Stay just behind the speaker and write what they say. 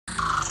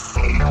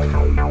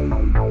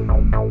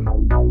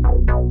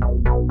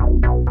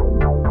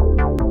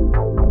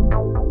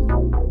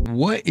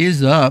What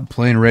is up?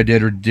 Playing Red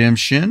Dead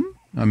Redemption.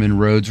 I'm in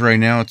Rhodes right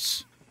now.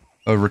 It's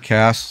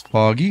overcast,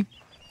 foggy.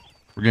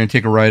 We're going to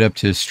take a ride up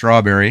to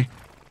Strawberry.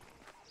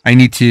 I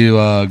need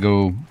to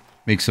go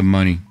make some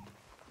money.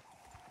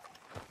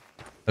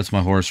 That's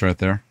my horse right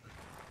there.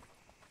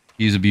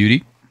 He's a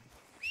beauty.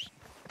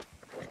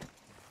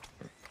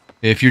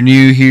 If you're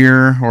new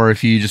here, or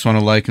if you just want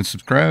to like and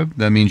subscribe,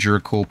 that means you're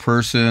a cool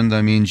person.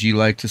 That means you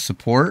like to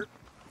support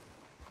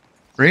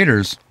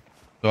creators.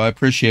 So I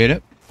appreciate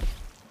it.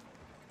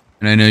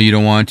 And I know you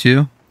don't want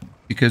to,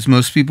 because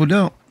most people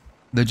don't.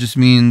 That just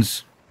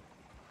means,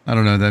 I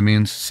don't know, that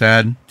means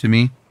sad to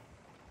me.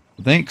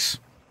 Well, thanks.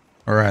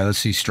 All right, let's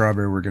see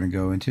Strawberry we're going to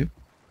go into.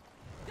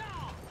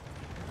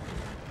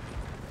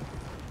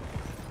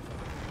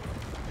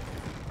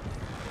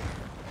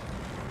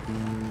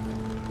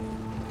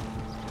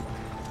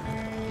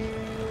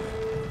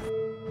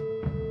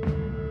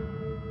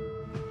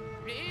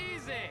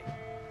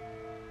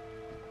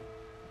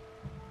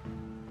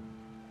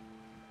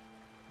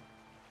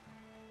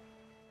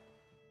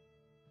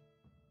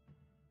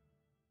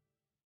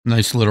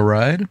 Nice little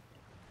ride.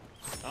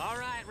 All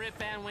right, Rip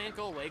Van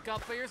Winkle, wake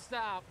up for your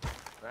stop.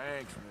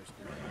 Thanks, mister.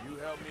 You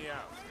helped me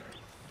out.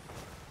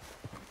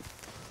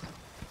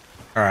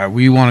 All right,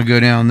 we want to go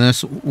down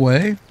this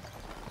way.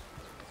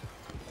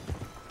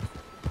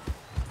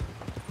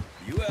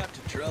 You out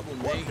to trouble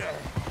me? What the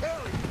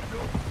hell are you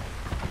doing?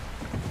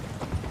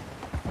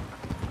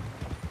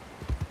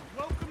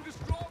 Welcome to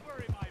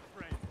Strawberry, my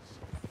friends.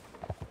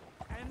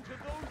 And to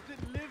those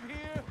that live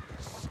here,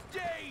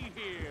 stay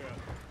here.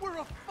 We're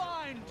a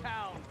fine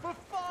town for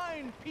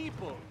fine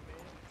people.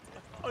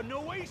 An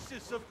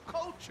oasis of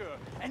culture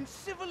and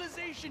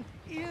civilization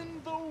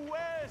in the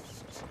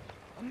West.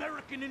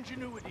 American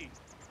ingenuity,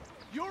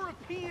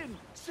 European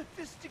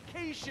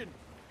sophistication,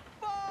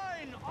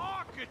 fine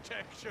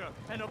architecture,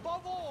 and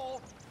above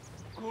all,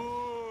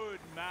 good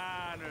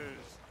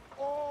manners.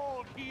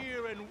 All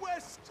here in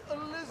West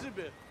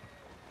Elizabeth.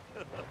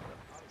 Howdy,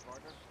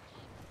 partner.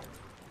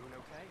 Doing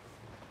okay?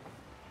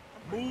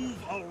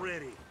 Move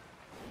already.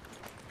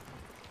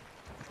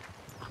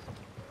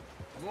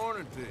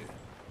 Morning, Pig.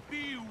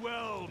 Be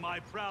well,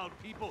 my proud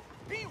people.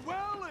 Be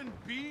well and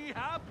be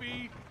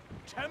happy.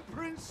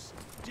 Temperance,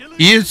 diligence.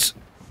 He is.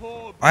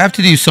 I have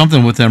to do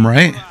something with them,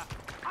 right?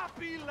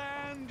 Happy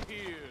land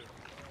here.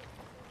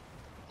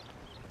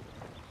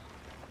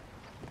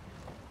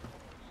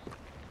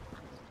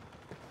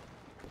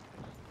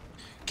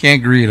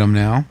 Can't greet him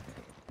now.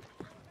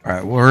 All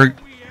right, we're. We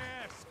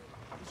ask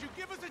is you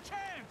give us a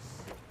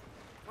chance.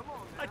 Come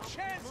on, a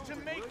chance to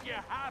make you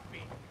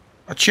happy.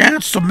 A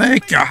chance to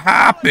make you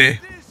happy.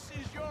 This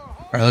is your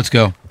home. All right, let's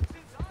go. Since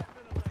I've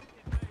been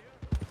elected mayor.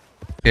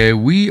 Okay,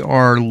 we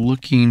are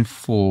looking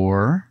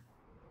for.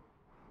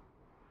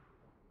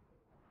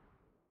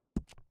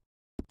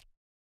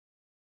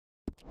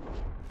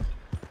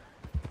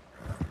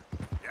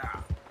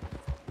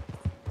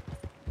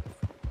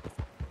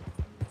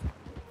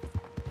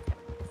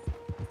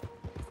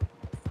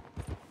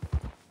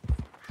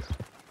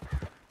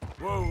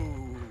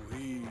 Whoa,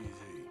 easy.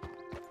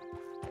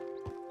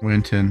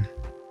 Winton.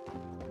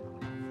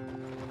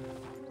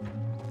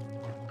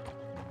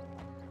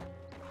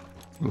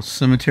 Little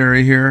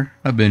cemetery here.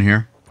 I've been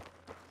here.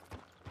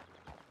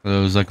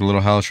 There's like a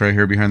little house right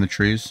here behind the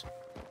trees.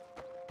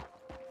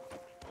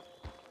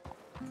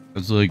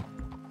 It's like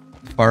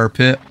a fire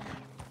pit.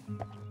 Did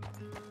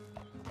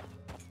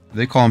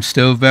they call them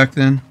stove back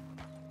then?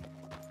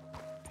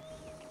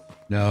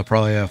 No,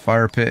 probably a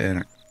fire pit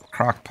and a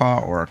crock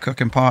pot or a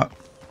cooking pot.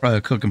 Probably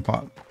a cooking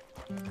pot.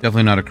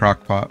 Definitely not a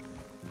crock pot.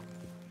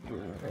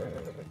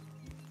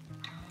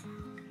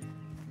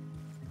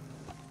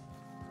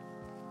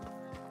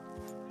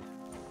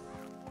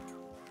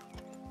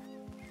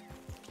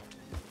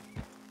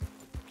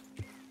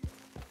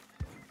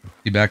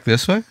 You back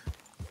this way?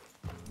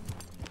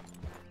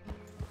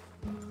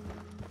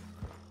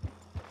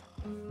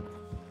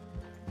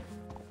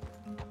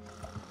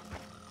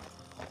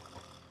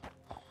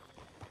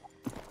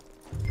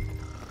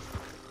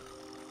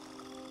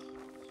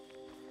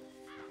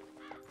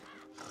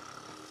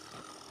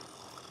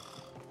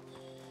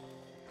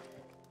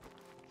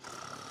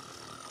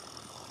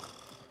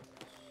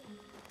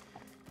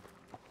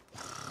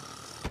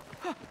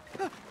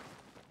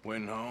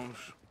 Win Holmes.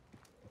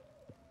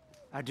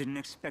 I didn't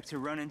expect to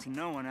run into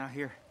no one out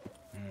here.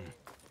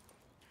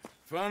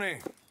 Funny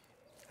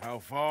how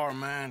far a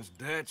man's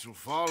debts will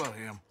follow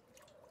him.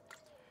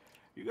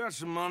 You got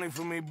some money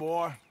for me,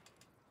 boy?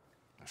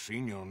 I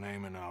seen your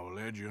name in our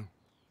ledger.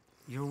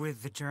 You're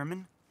with the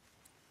German?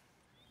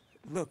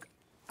 Look,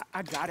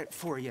 I got it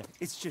for you.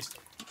 It's just,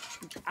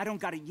 I don't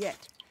got it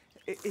yet.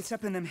 It's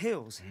up in them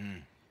hills.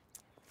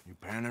 You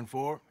panning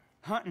for it?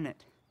 Hunting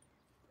it.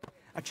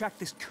 I tracked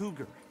this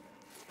cougar.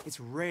 It's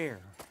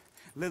rare.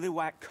 Lily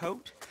white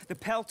coat, the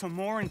pelt to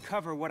more and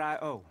cover what I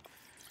owe.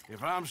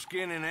 If I'm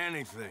skinning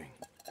anything,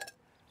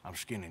 I'm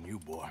skinning you,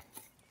 boy.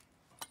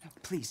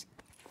 Please,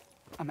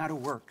 I'm out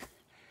of work.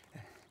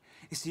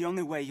 It's the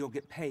only way you'll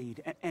get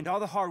paid, and all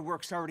the hard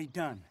work's already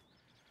done.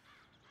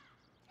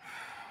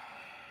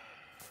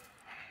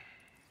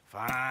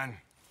 Fine.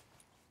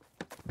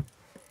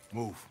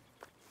 Move.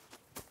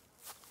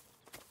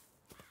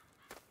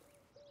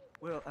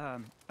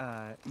 Well,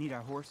 need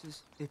our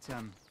horses? It's,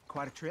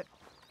 quite a trip.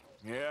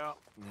 Yeah.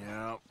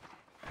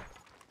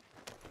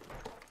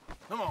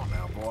 Come on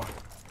now, boy.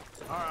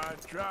 All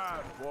right,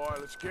 drive, boy.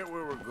 Let's get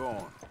where we're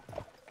going.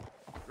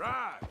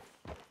 Drive!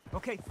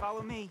 Okay,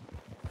 follow me.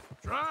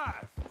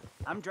 Drive!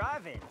 I'm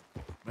driving.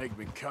 Make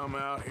me come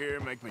out here,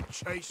 make me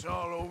chase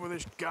all over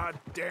this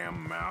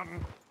goddamn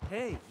mountain.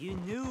 Hey, you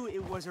knew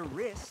it was a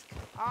risk.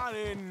 I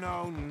didn't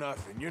know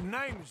nothing. Your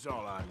name's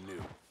all I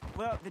knew.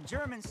 Well, the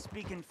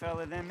German-speaking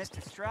fella then,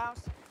 Mr.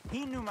 Strauss,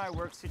 he knew my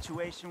work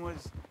situation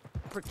was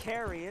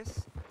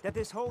precarious, that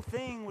this whole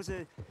thing was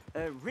a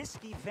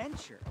risky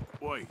venture.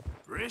 Wait,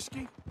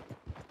 risky?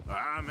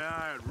 Am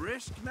I at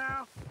risk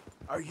now?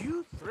 Are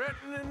you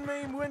threatening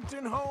me,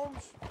 Winton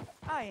Holmes?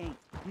 I ain't.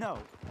 No,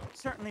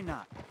 certainly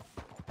not.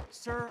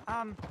 Sir,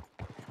 I'm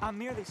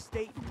merely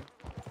stating,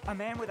 a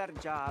man without a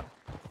job,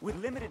 with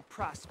limited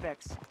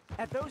prospects,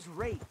 at those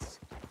rates,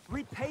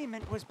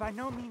 repayment was by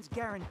no means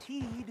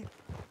guaranteed.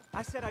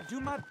 I said I'd do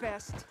my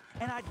best,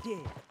 and I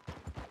did.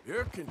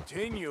 You're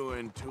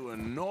continuing to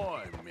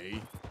annoy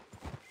me.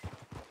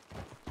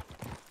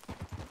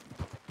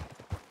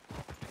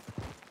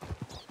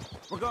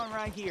 We're going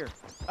right here,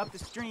 up the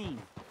stream.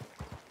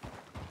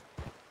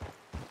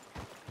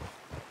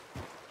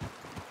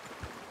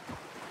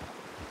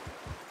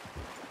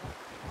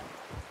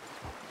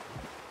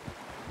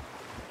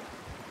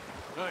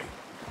 Hey,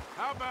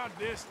 how about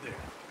this then?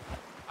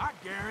 I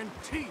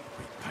guarantee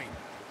repayment.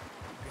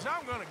 Because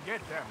I'm gonna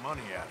get that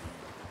money out of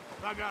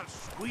you. I gotta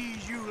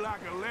squeeze you like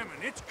a lemon.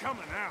 It's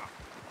coming out.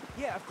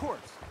 Yeah, of course.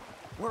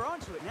 We're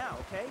onto it now,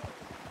 okay?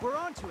 We're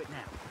onto it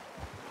now.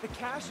 The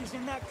cash is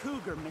in that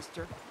Cougar,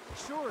 mister.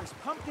 Sure as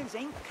pumpkins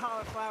ain't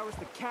cauliflowers,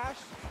 the cash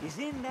is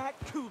in that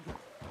Cougar.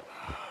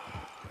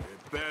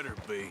 It better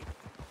be.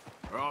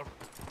 Or I'll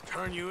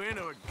turn you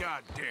into a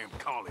goddamn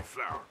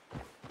cauliflower.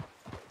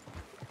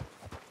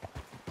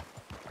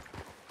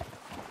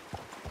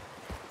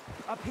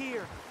 Up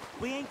here,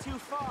 we ain't too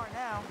far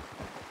now.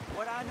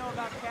 What I know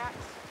about cats,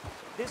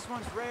 this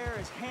one's rare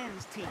as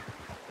hen's teeth.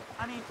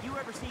 I mean, you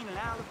ever seen an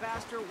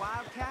alabaster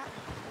wildcat?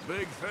 The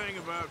big thing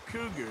about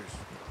cougars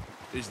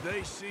is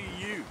they see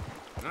you,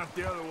 not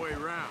the other way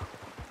around.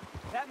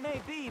 That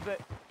may be,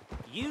 but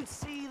you'd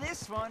see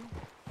this one.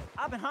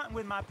 I've been hunting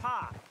with my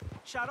pa.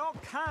 Shot all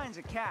kinds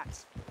of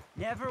cats.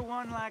 Never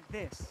one like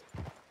this.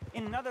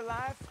 In another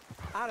life,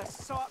 I'd have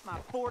sought my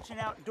fortune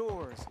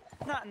outdoors,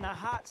 not in the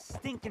hot,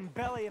 stinking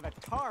belly of a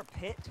tar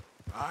pit.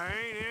 I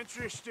ain't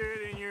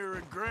interested in your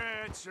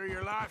regrets or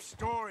your life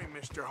story,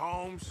 Mr.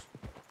 Holmes.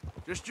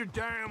 Just your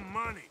damn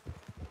money.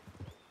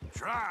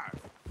 Drive.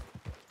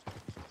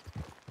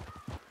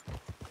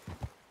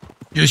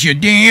 Just your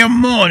damn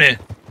money.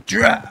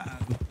 Drive.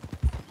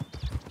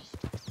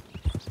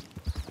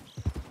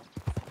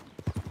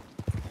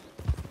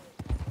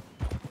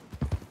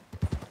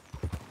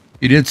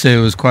 You did say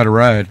it was quite a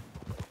ride.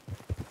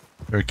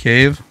 Or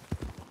cave?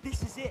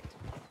 This is it.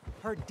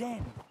 Her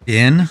den.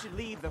 Den? We should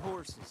leave the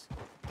horses.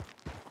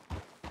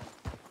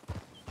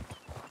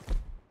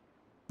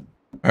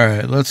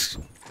 Alright, let's...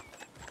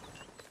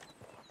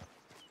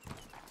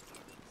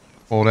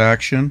 Hold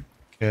action.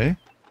 Okay.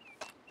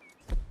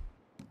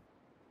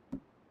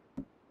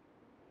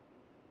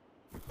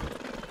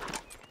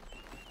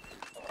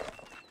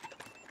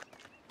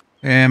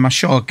 And my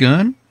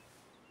shotgun.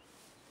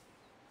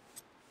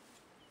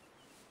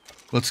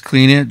 Let's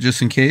clean it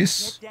just in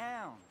case. Get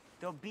down.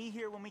 They'll be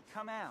here when we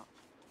come out.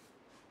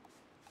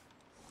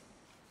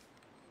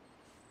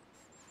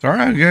 It's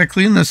alright, I gotta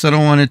clean this. I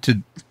don't want it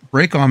to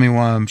break on me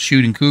while I'm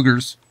shooting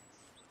cougars.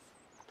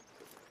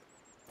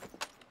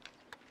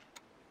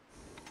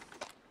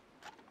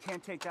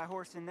 Can't take that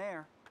horse in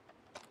there.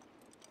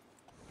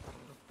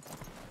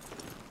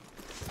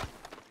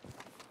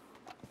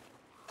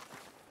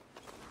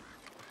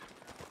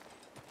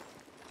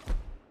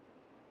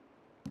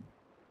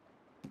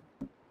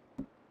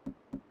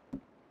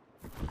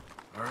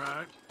 All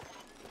right.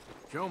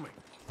 Show me.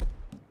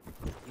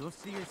 You'll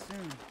see her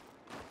soon.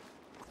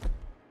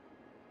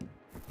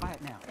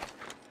 Quiet now.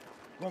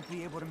 Won't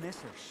be able to miss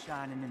her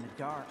shining in the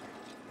dark.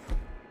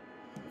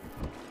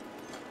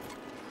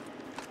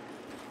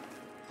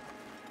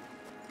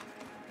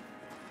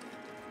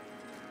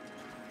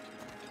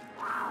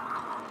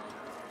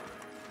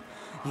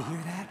 You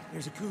hear that?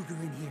 There's a cougar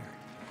in here.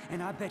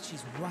 And I bet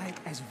she's white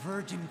as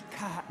virgin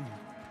cotton.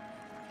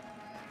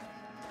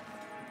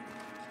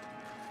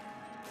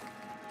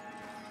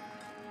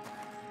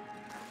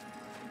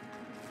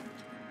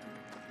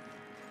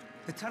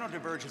 The tunnel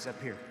diverges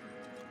up here.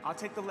 I'll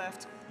take the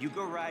left, you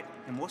go right,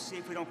 and we'll see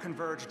if we don't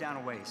converge down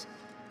a ways.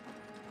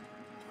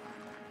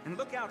 And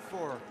look out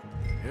for her.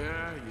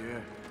 Yeah.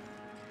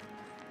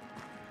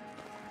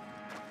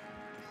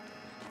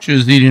 She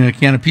was eating a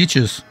can of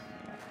peaches.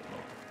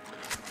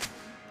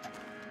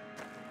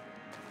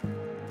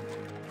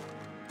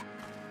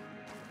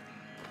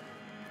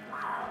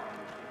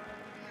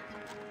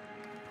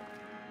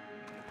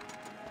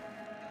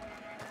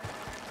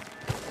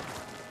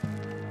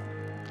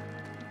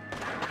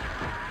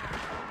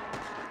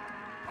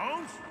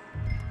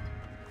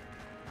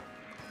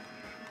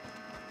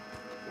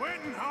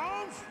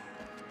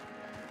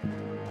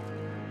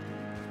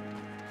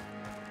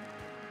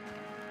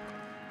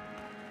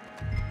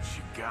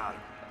 got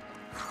him.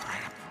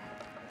 Crap.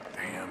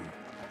 Damn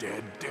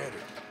deader.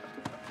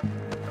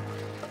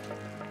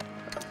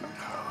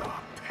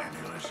 Oh,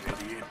 penniless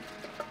idiot.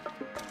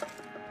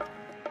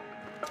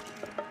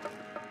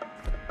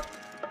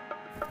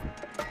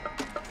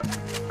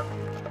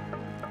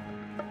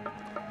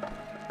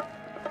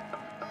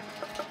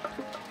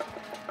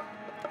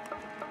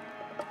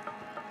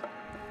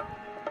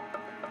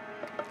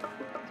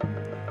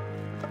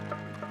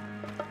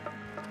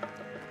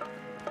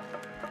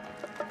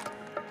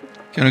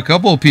 Can a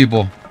couple of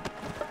people.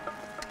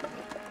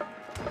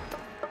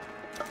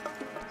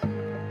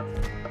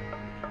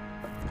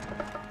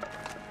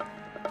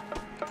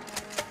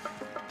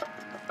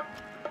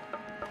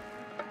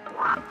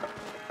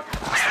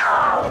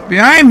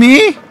 Behind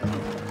me?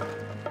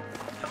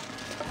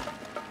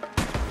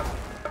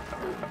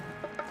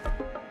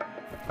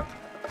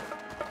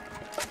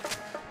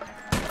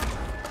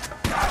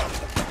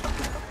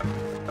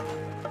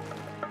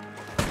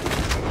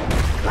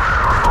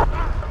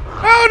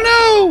 Oh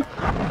no!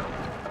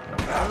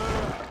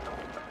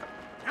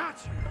 Got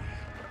you,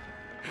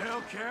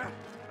 Hellcat.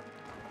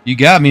 You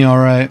got me all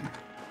right.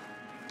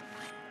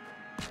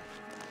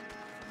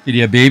 Did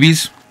you have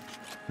babies?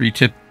 Were you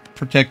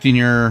protecting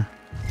your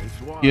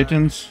It's wide.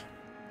 kittens?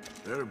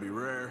 That'll be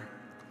rare.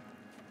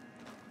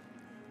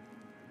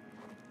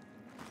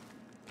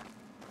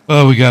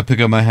 Oh, we gotta pick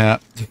up my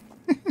hat.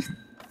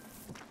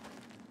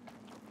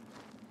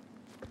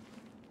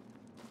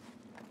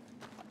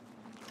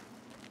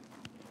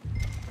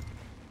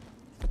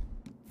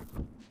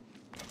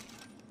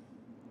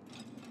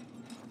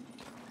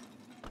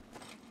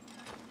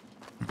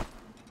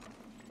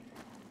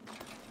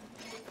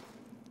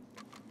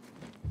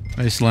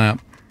 Nice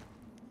lamp.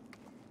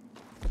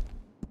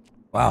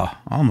 Wow,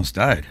 I almost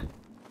died.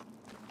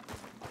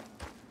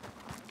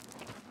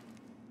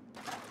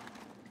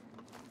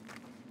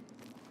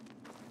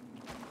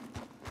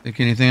 Think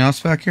anything else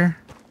back here?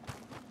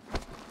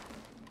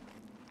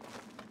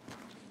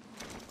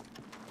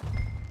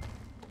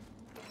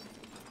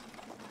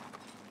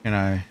 Can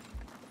I?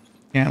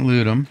 Can't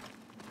loot them.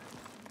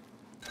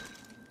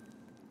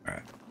 All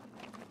right.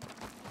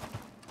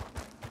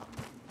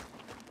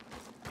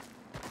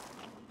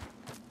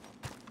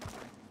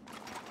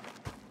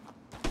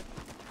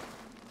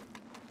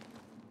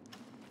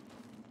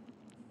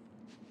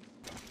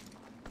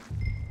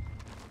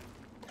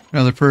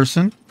 Another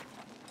person.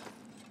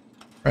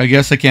 I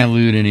guess I can't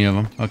loot any of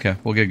them. Okay,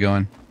 we'll get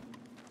going.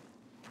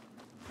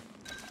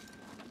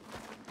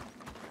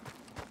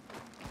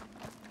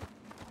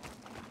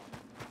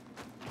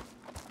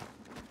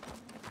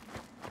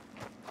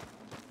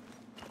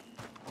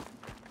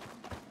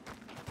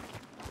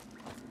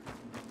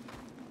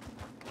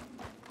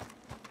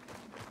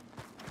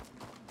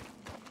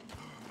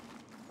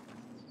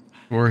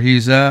 Where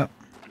he's at.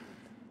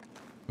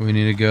 We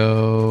need to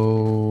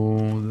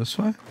go this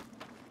way.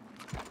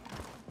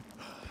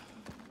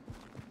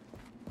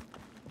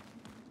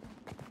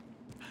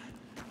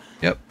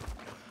 Yep.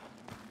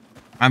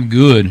 I'm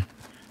good.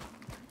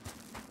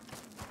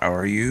 How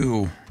are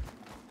you?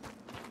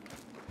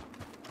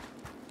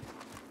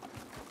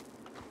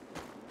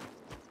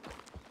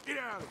 Get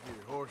out of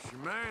here, horse.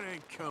 Your man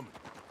ain't coming.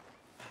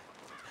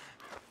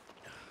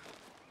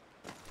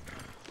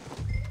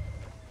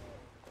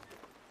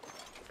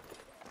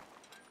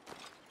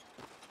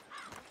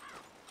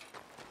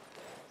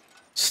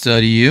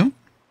 Study you.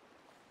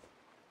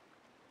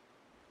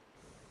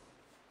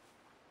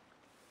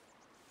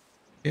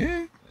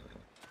 Yeah.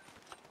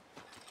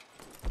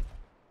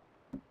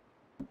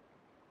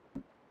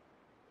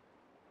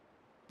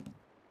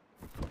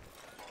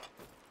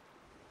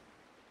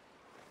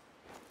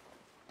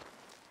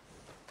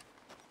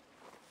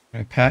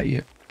 I pat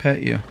you.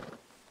 Pet you.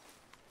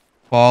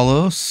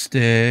 Follow.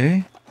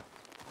 Stay.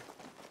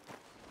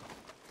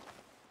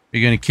 Are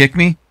you gonna kick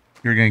me?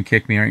 You're gonna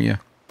kick me, aren't you?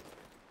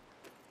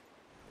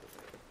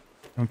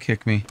 Don't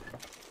kick me.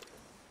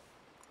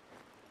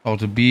 All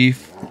to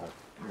beef.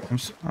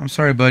 I'm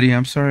sorry, buddy.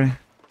 I'm sorry.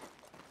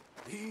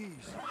 Easy.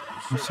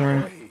 I'm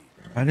sorry.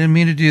 I didn't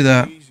mean to do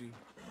that. Easy.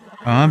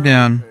 Calm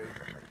down.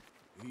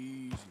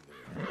 Easy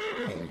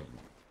there.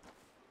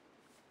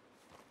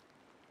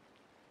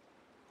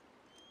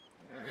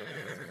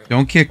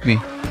 Don't kick me.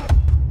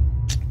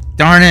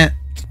 Darn it.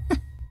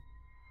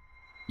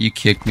 You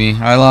kicked me.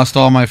 I lost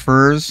all my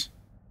furs.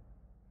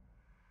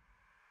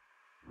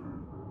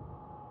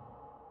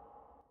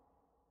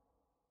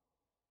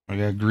 I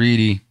got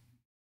greedy.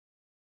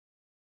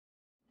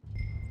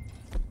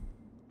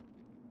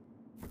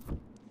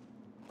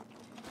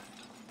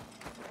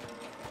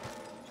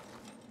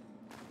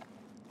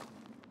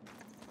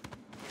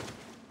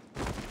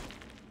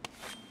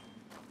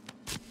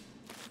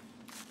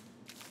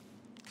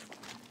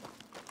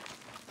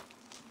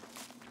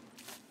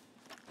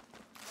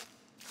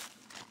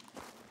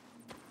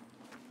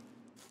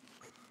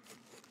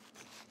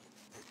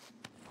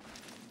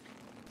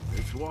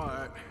 It's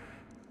wide.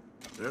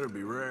 That'll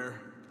be rare.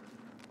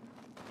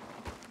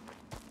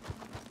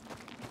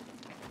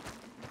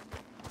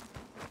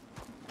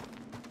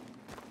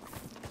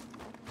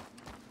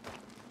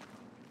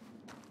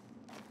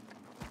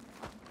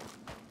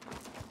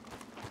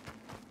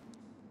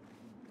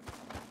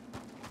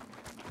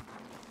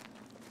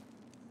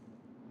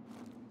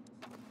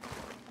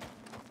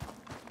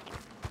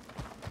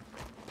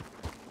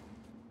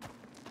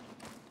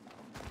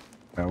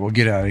 All right, we'll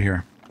get out of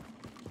here.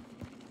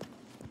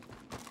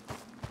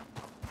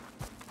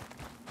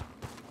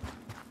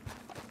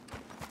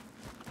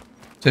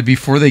 So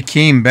before they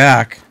came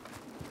back,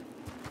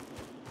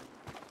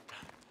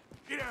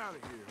 Get out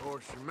of here,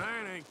 horse. Your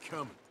man ain't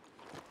coming.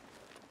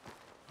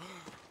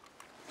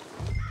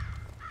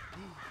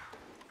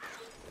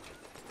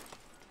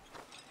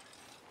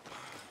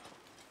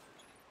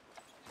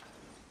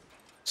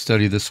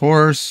 study this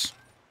horse.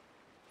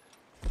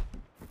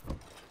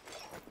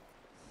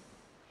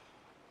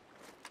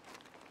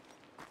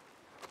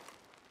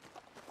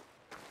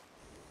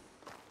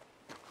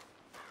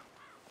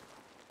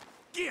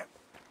 Get.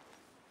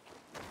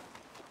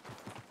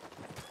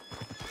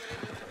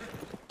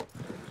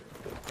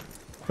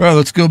 All right,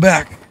 let's go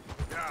back.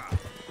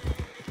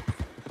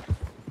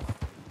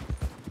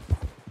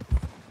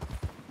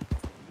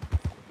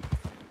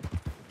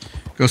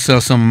 Go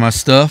sell some of my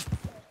stuff.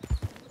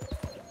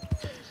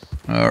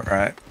 All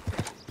right.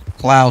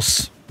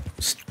 Klaus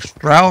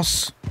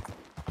Strauss.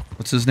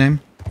 What's his name?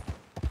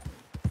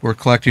 We're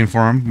collecting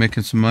for him,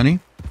 making some money.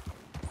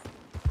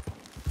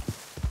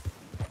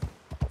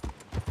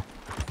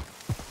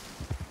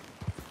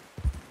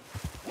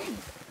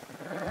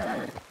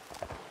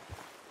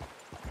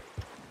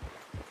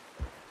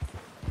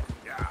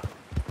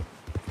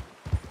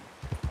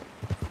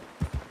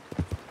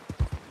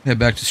 Head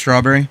back to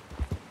Strawberry.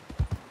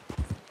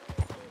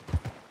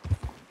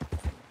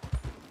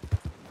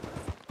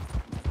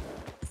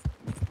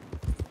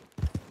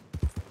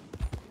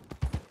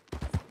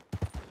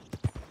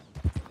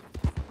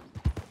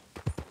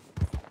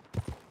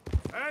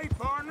 Hey,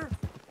 partner.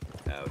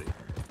 Howdy.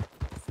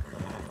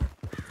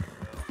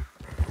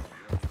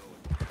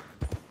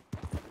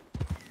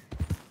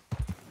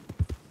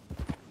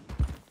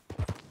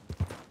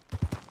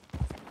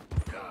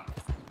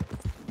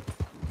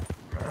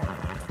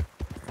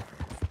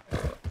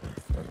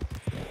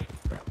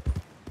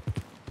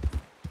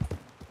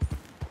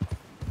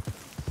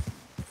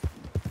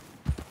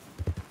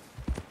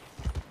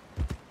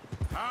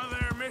 Hi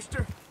there,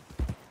 mister.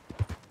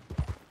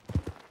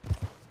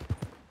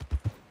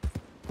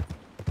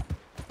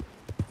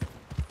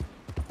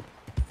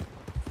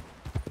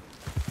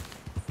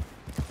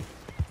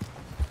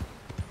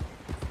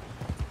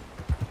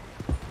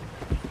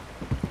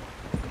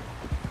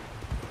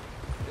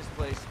 This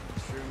place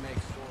sure makes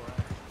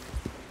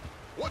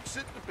for What's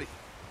it to be?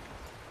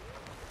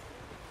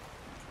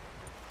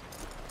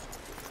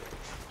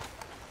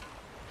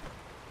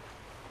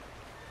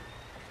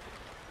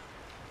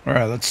 All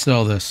right, let's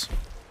sell this.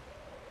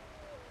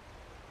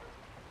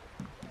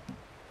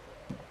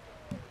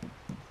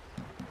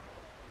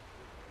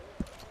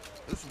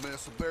 This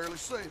mess will barely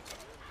save.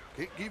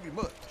 Can't give you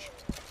much.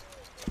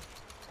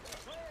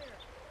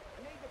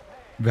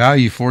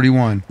 Value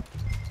 41.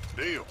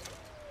 Deal.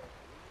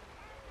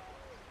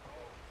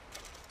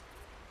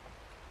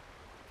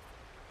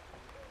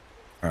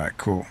 All right,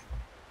 cool.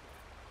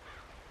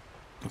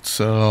 Let's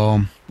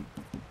sell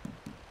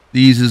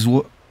these as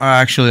well.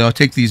 Actually, I'll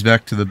take these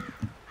back to the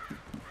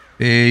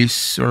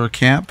base or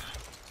camp.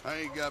 I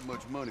ain't got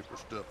much money for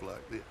stuff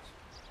like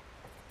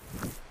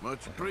this.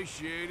 Much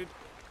appreciated.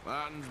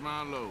 Lightens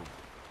my load.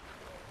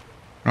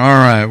 All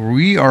right,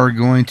 we are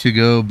going to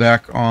go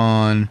back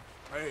on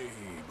Hey,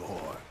 boy.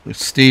 the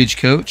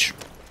stagecoach.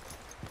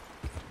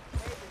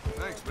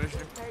 Thanks,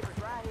 mister.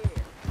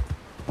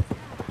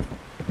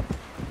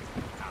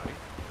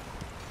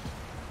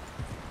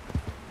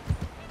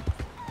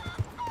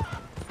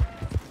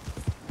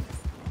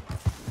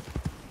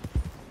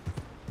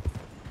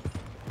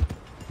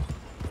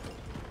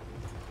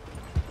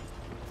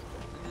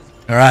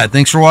 All right,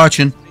 thanks for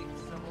watching.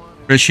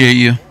 Appreciate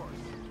you.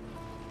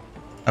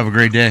 Have a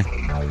great day.